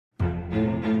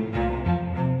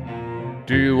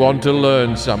Do you want to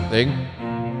learn something?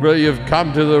 Well, you've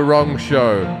come to the wrong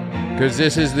show, because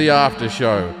this is the after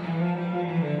show.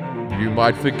 You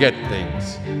might forget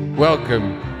things.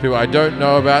 Welcome to I Don't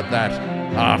Know About That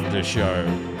After Show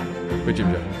with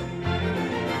Jim Jones.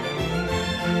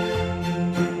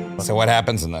 So what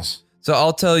happens in this? So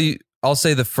I'll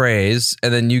say the phrase,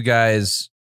 and then you guys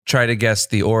try to guess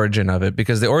the origin of it,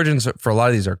 because the origins for a lot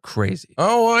of these are crazy.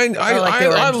 Oh, I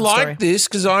the like this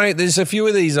because there's a few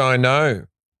of these I know.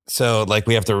 So like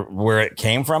we have to where it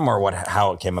came from or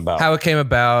how it came about. How it came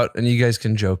about, and you guys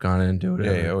can joke on it and do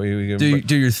whatever. Yeah, we can,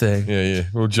 do your thing. Yeah,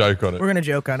 we'll joke on it. We're going to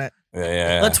joke on it.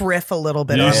 Yeah. Let's riff a little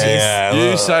bit You, on say, these.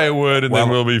 you say a word and then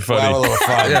we'll be funny. We'll have a little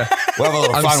fun. Yeah. We'll have a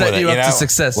little I'm fun setting with you it. up to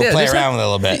success. We'll play just around with it a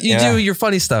little bit. You do your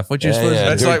funny stuff. What you're supposed to do.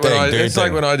 That's Do like your when thing, do your it's like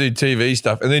thing. when I do TV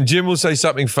stuff, and then Jim will say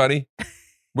something funny.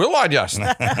 Will I just?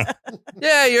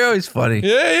 Yeah, you're always funny.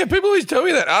 Yeah. People always tell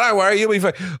me that. I don't worry, you'll be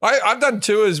fine. I've done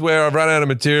tours where I've run out of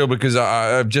material because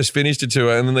I've just finished a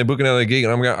tour, and then they book another gig,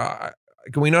 and I'm going,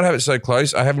 can we not have it so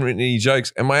close? I haven't written any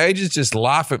jokes, and my agents just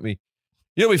laugh at me.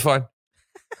 You'll be fine.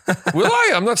 Will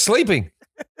I? I'm not sleeping.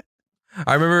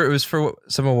 I remember it was for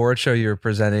some award show you were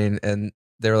presenting, and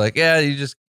they were like, "Yeah, you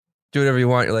just do whatever you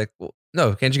want." You're like, well,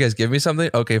 "No, can't you guys give me something?"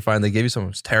 Okay, fine. They gave you something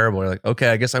that was terrible. You're like, "Okay,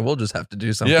 I guess I will just have to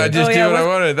do something." Yeah, I just do what I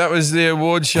wanted. That was the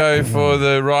award show for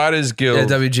the Writers Guild. Yeah,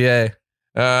 WGA.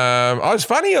 I was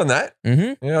funny on that.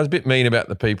 Mm-hmm. Yeah, I was a bit mean about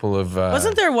the people of.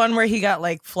 Wasn't there one where he got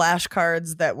like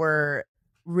flashcards that were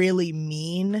really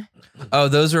mean? Oh,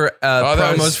 those were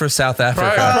promos was for South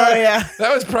Africa. Yeah.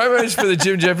 That was promos for the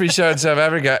Jim Jeffries show in South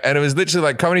Africa, and it was literally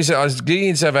like comedy show. I was gigging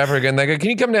in South Africa, and they go,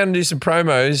 "Can you come down and do some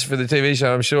promos for the TV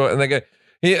show?" I'm sure, and they go,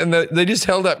 "Yeah," and they just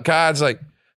held up cards like,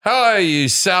 "Hello, you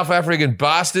South African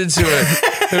bastards who are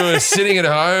sitting at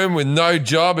home with no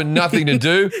job and nothing to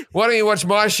do. Why don't you watch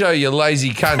my show, you lazy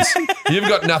cunts? You've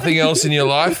got nothing else in your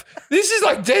life." This is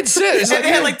like dead set. It's like They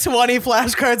had like 20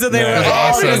 flashcards and they were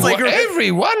awesome. all just like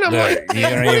everyone. I'm like, you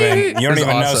don't even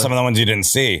know awesome. some of the ones you didn't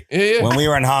see. Yeah. When we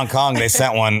were in Hong Kong, they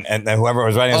sent one, and whoever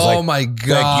was writing was Oh like, my like,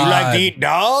 god! "You like to eat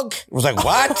dog?" It was like,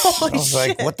 "What?" I Holy was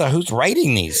like, shit. "What the? Who's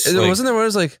writing these?" It Like, wasn't there one that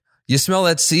was like, "You smell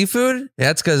that seafood? Yeah,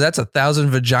 that's because that's 1,000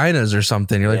 vaginas or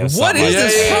something." You're like, Yeah, "What something is like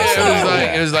this?" that.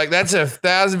 promo? It was like that's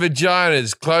 1,000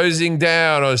 vaginas closing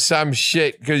down or some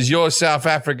shit because you're South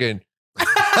African.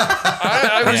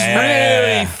 I was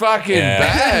really fucking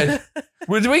bad.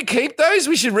 Well, do we keep those?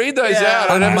 We should read those out.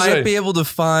 I on might episode. be able to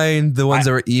find the ones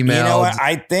that were emailed. You know what?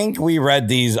 I think we read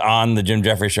these on the Jim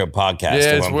Jeffries Show podcast. Yeah,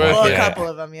 at it's one worth point. a it. couple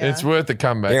of them, yeah. It's worth the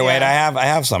comeback. Here, wait, I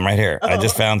have some right here. I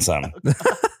just found some.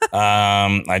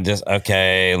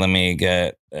 Let me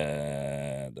get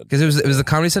Because it was the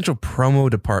Comedy Central promo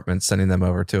department sending them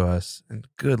over to us. And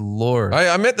good Lord.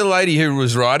 I met the lady who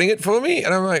was writing it for me,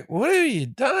 and I'm like, "What have you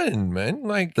done, man?"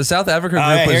 Like, The South Africa group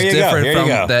yeah, was here you go, different here you from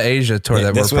go. the Asia tour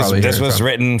that this we're was probably this hearing was from.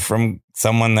 written from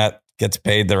someone that gets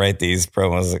paid to write these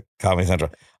promos at Comedy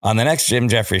Central. On the next Jim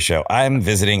Jeffries show, I'm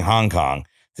visiting Hong Kong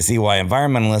to see why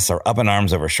environmentalists are up in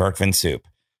arms over shark fin soup.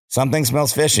 Something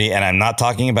smells fishy, and I'm not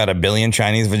talking about 1 billion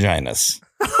Chinese vaginas.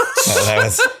 That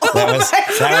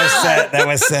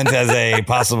was sent as a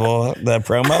possible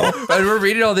promo. And we're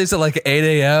reading all these at like 8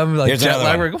 a.m. Like Here's jet another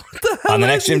lag. one. We're going, what the hell On the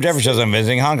is next Jim this? Jeffries show, I'm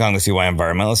visiting Hong Kong to see why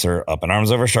environmentalists are up in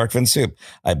arms over shark fin soup.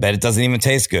 I bet it doesn't even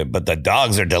taste good, but the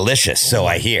dogs are delicious, so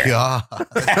I hear. God. they were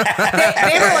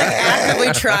like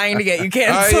actively trying to get you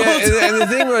canceled. and the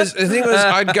thing was,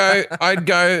 I'd go,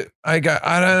 I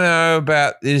don't know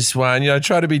about this one.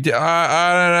 Try to be,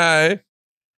 I don't know.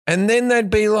 And then they'd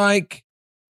be like,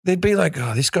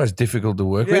 oh, this guy's difficult to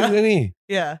work with, isn't he?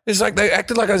 Yeah. It's like they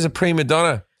acted like I was a prima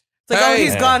donna. It's like,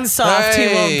 he's gone soft. He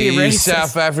won't be you racist.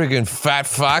 South African fat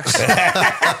fucks.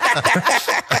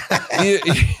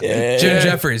 Jim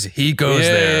Jeffries, he goes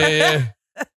there. Yeah.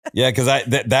 Yeah, because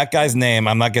that guy's name,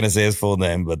 I'm not going to say his full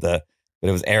name, but it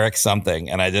was Eric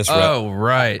something, and I just Oh,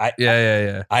 right.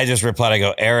 Yeah. I just replied. I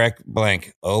go, Eric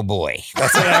blank. Oh boy,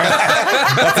 that's what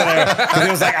I. Because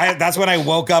it was like that's when I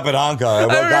woke up in Hong Kong. I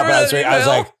woke up and I was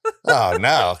like, oh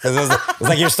no, because it was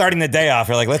like you're starting the day off.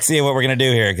 You're like, let's see what we're gonna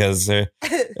do here. Because and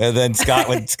then Scott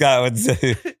would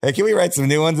say, hey, can we write some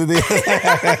new ones in these?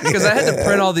 Because I had to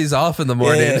print all these off in the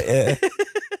morning. Yeah.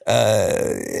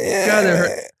 God, they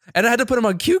hurt. And I had to put them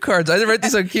on cue cards. I had to write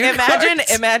these on cue cards.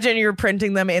 Imagine you're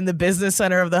printing them in the business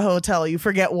center of the hotel. You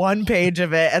forget one page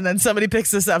of it, and then somebody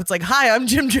picks this up. It's like, "Hi, I'm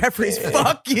Jim Jeffries.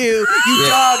 Fuck you, you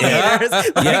dog haters."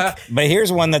 Like, Yeah, but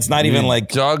here's one that's not even like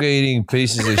dog eating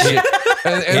pieces of shit.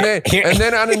 And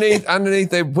then underneath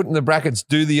they put in the brackets,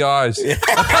 do the eyes.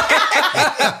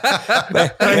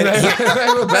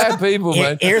 They were bad people,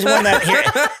 man. Here's one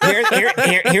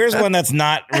here's one that's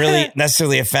not really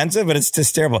necessarily offensive, but it's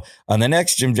just terrible. On the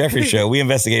next Jim Jeffries show, we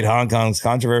investigate Hong Kong's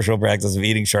controversial practice of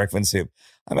eating shark fin soup.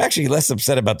 I'm actually less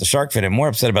upset about the shark fin and more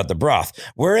upset about the broth.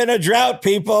 We're in a drought,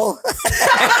 people.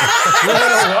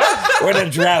 We're in a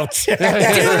drought.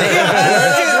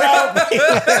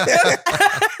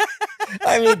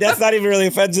 I mean, that's not even really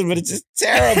offensive, but it's just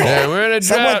terrible. Yeah, we're in a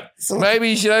drought.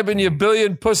 Maybe you should open your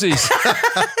billion pussies.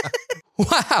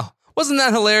 Wow. Wasn't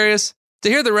that hilarious? To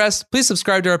hear the rest, please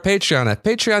subscribe to our Patreon at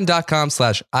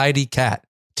patreon.com/IDCat.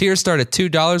 Tiers start at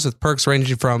 $2 with perks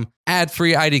ranging from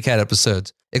ad-free IDCat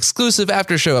episodes, exclusive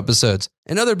after-show episodes,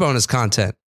 and other bonus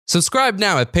content. Subscribe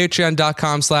now at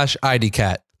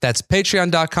patreon.com/IDCat. That's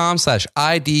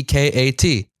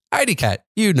patreon.com/IDKAT. IDCat,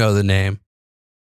 you know the name.